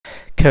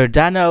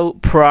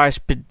Cardano price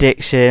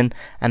prediction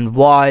and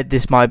why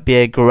this might be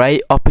a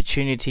great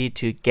opportunity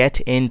to get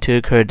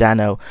into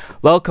Cardano.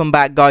 Welcome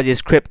back, guys.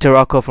 It's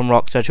cryptorocko from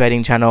Rocko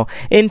Trading Channel.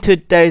 In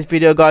today's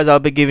video, guys, I'll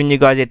be giving you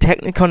guys a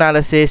technical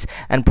analysis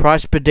and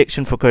price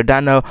prediction for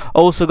Cardano.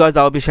 Also, guys,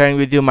 I'll be sharing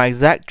with you my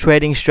exact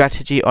trading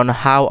strategy on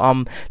how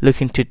I'm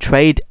looking to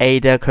trade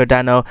ADA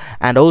Cardano,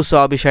 and also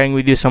I'll be sharing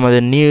with you some of the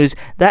news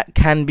that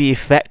can be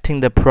affecting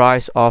the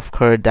price of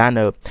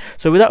Cardano.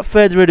 So without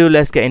further ado,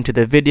 let's get into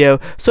the video.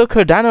 So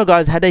Cardano,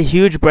 guys, had a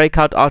huge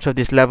breakout out of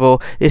this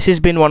level. This has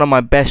been one of my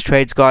best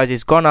trades, guys.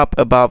 It's gone up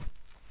above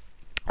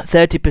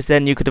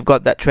 30%. You could have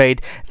got that trade.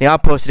 They are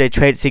posted a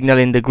trade signal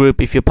in the group.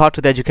 If you're part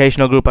of the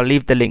educational group, I'll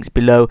leave the links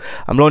below.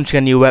 I'm launching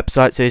a new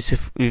website, so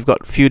you've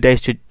got a few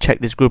days to check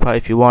this group out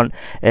if you want.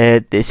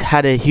 This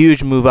had a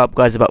huge move up,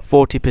 guys, about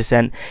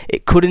 40%.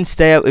 It couldn't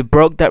stay up. It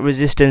broke that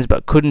resistance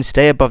but couldn't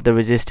stay above the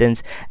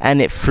resistance, and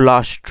it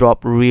flush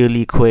dropped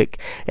really quick.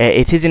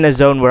 It is in a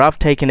zone where I've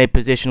taken a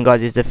position,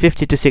 guys. It's the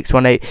 50 to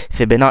 618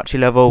 Fibonacci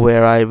level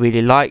where I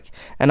really like,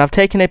 and I've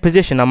taken a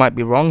position. I might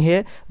be wrong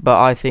here, but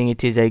I think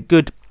it is a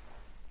good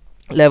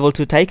level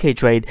to take a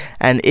trade.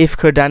 And if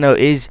Cardano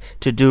is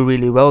to do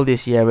really well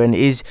this year and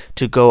is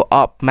to go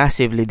up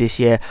massively this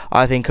year,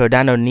 I think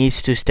Cardano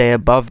needs to stay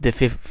above the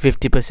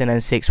 50%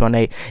 and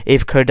 618.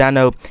 If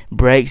Cardano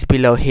breaks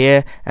below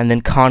here and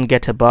then can't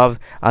get above,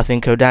 I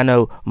think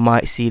Cardano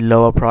might see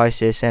lower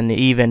prices, and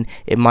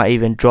it might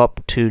even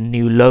drop to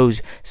new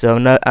lows. So I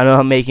know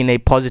I'm making a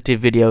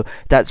positive video.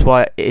 That's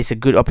why it's a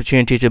good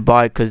opportunity to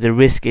buy, because the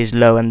risk is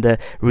low and the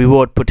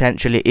reward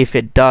potentially, if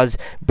it does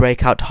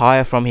break out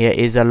higher from here,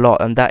 is a lot.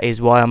 And that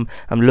is why I'm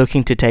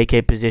looking to take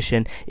a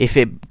position. If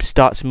it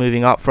starts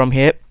moving up from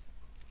here,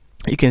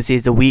 you can see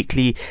it's the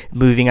weekly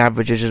moving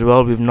averages as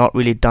well. We've not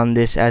really done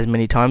this as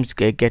many times,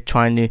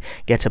 trying to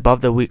get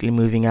above the weekly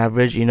moving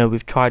average. You know,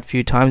 we've tried a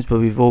few times, but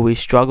we've always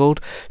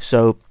struggled.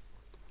 So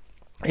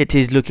it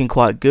is looking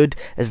quite good.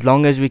 As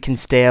long as we can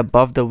stay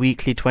above the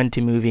weekly 20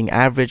 moving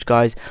average,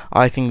 guys,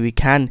 I think we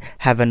can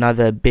have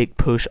another big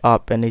push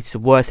up, and it's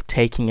worth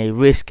taking a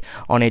risk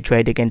on a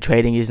trade. Again,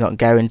 trading is not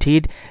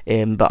guaranteed,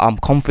 but I'm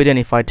confident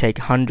if I take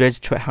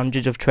hundreds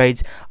of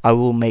trades, I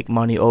will make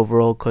money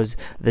overall, because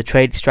the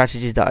trade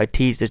strategies that I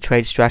teach, the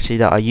trade strategy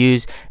that I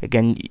use,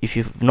 again, if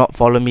you've not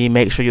followed me,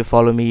 make sure you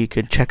follow me. You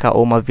can check out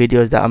all my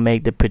videos that I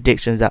make, the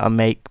predictions that I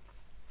make,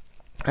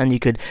 and you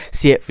could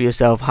see it for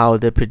yourself how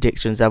the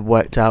predictions have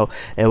worked out.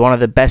 One of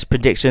the best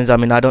predictions, I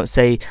mean, I don't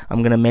say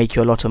I'm going to make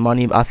you a lot of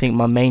money. I think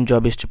my main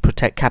job is to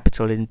protect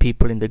capital in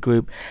people in the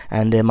group,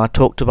 and I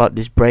talked about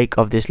this break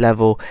of this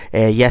level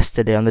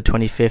yesterday on the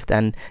 25th,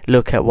 and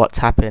look at what's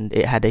happened.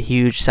 It had a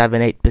huge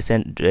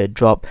 7-8%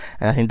 drop,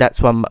 and I think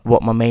that's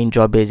what my main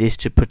job is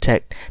to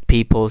protect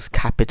people's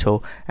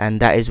capital, and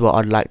that is what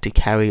I'd like to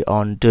carry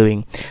on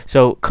doing.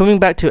 So coming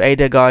back to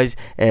ADA, guys,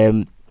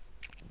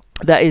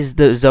 that is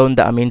the zone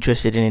that I'm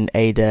interested in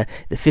ADA,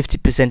 the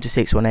 50% to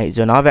 618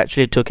 zone. I've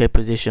actually took a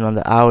position on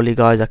the hourly,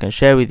 guys. I can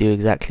share with you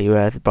exactly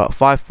where. About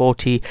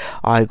 540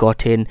 I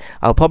got in.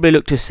 I'll probably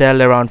look to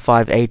sell around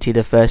 580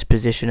 the first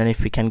position, and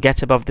if we can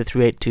get above the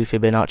 382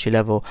 Fibonacci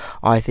level,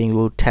 I think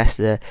we'll test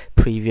the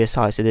previous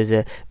high. So there's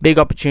a big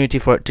opportunity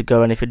for it to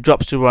go, and if it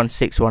drops to around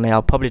 618,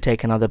 I'll probably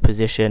take another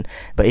position.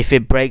 But if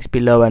it breaks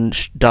below and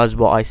does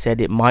what I said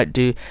it might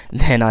do,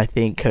 then I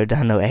think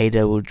Cardano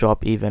ADA will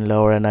drop even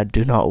lower, and I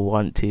do not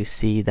want to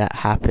see that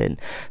happen.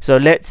 So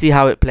let's see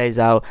how it plays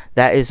out.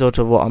 That is sort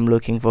of what I'm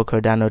looking for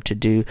Cardano to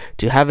do,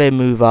 to have a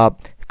move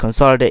up,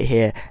 consolidate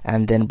here,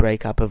 and then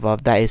break up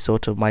above. That is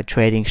sort of my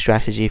trading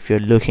strategy if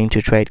you're looking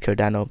to trade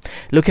Cardano.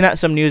 Looking at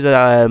some news,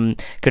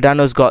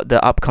 Cardano's got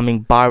the upcoming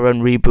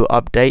Byron reboot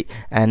update,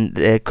 and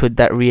could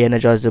that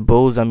re-energize the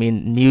bulls? I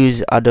mean,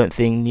 I don't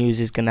think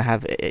news is going to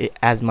have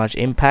as much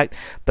impact,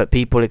 but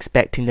people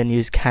expecting the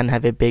news can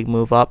have a big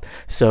move up.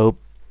 So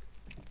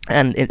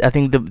I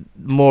think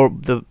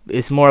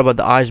it's more about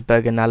the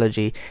iceberg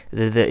analogy.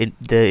 The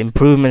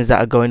improvements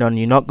that are going on,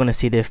 you're not going to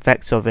see the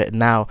effects of it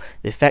now.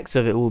 The effects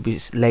of it will be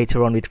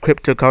later on. With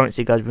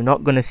cryptocurrency, guys, we're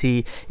not going to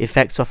see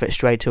effects of it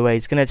straight away.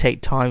 It's going to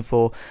take time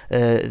for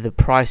the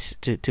price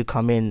to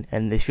come in,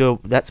 and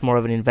that's more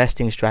of an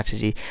investing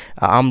strategy.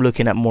 I'm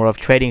looking at more of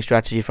trading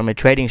strategy. From a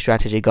trading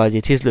strategy, guys,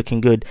 it is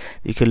looking good.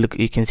 You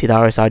can see the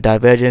RSI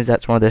divergence.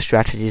 That's one of the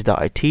strategies that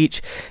I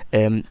teach,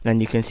 and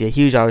you can see a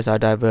huge RSI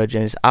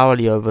divergence,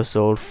 hourly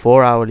oversold,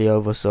 4 hourly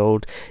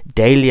oversold,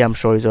 daily I'm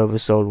sure is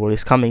oversold. Well,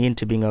 it's coming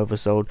into being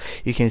oversold.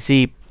 You can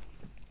see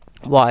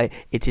why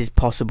it is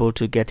possible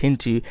to get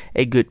into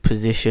a good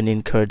position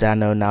in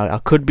Cardano. Now, I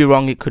could be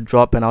wrong, it could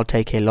drop and I'll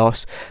take a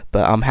loss,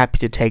 but I'm happy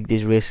to take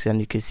these risks, and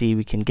you can see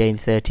we can gain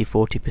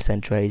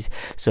 30-40% trades.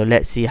 So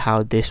let's see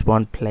how this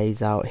one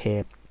plays out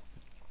here.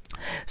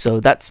 So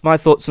that's my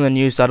thoughts on the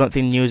news. I don't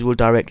think news will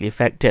directly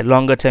affect it.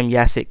 Longer term,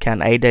 yes, it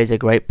can. ADA is a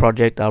great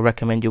project. I'll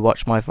recommend you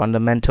watch my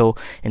fundamental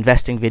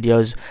investing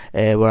videos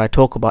where I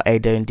talk about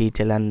ADA in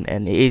detail, and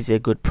it is a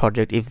good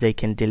project if they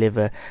can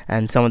deliver.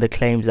 And some of the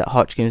claims that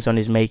Hodgkinson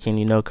is making,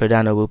 you know,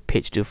 Cardano will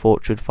pitch to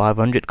Fortune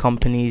 500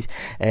 companies.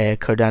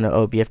 Cardano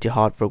OBFT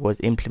hard fork was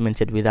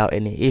implemented without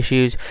any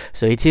issues,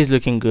 so it is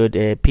looking good.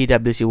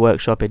 PwC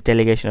workshop, a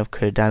delegation of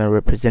Cardano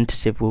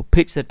representative, will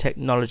pitch the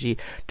technology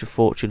to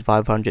Fortune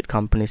 500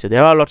 companies. So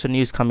there are lots of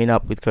news coming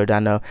up with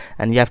Cardano,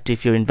 and you have to,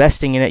 if you're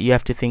investing in it, you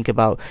have to think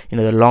about, you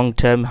know, the long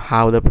term,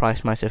 how the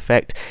price might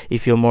affect.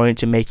 If you're more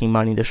into making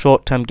money in the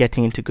short term,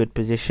 getting into good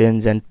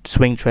positions and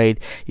swing trade,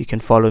 you can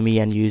follow me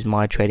and use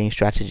my trading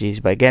strategies.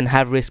 But again,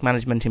 have risk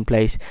management in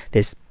place.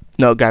 There's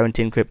no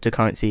guarantee in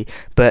cryptocurrency,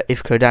 but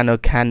if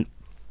Cardano can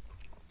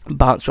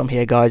bounce from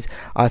here, guys,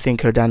 I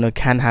think Cardano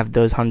can have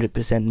those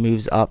 100%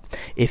 moves up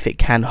if it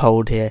can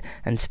hold here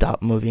and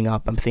start moving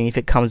up. I'm thinking if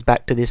it comes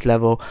back to this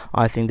level,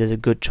 I think there's a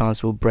good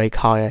chance we'll break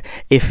higher.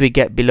 If we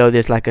get below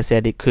this, like I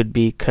said, it could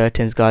be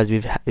curtains, guys.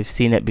 We've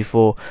seen it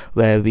before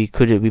where we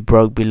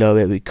broke below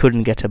it, we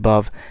couldn't get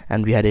above,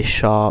 and we had a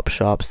sharp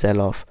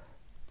sell off.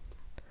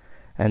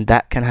 And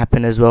that can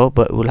happen as well,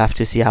 but we'll have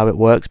to see how it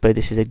works. But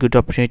this is a good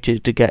opportunity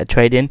to get a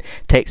trade in,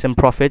 take some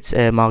profits.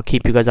 I'll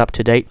keep you guys up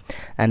to date.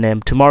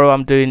 And tomorrow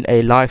I'm doing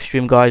a live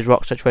stream, guys,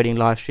 Rockstar Trading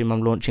live stream.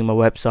 I'm launching my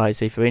website,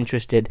 so if you're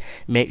interested,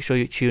 make sure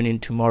you tune in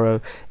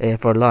tomorrow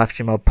for a live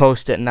stream. I'll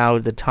post it now,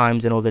 the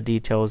times and all the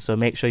details, so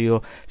make sure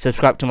you're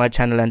subscribed to my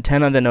channel and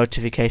turn on the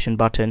notification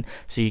button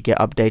so you get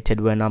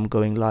updated when I'm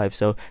going live.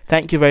 So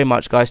thank you very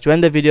much, guys. To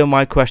end the video,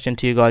 my question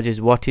to you guys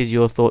is, what is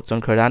your thoughts on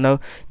Cardano?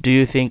 Do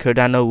you think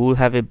Cardano will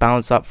have a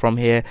bounce up from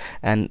here,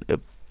 and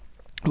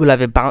we'll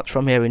have a bounce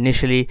from here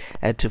initially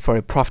for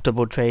a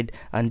profitable trade?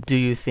 And do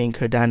you think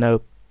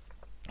Cardano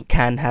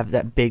can have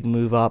that big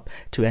move up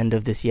to end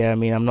of this year? I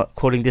mean, I'm not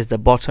calling this the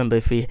bottom, but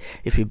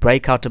if we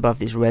break out above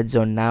this red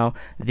zone now,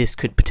 this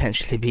could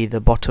potentially be the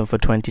bottom for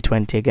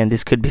 2020. Again,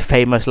 this could be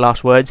famous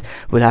last words.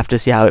 We'll have to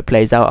see how it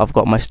plays out. I've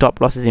got my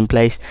stop losses in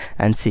place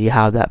and see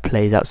how that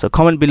plays out. So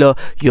comment below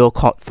your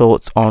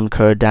thoughts on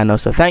Cardano.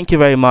 So thank you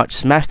very much.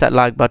 Smash that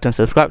like button,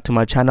 subscribe to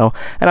my channel,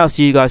 and I'll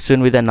see you guys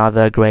soon with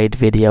another great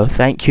video.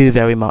 Thank you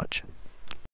very much.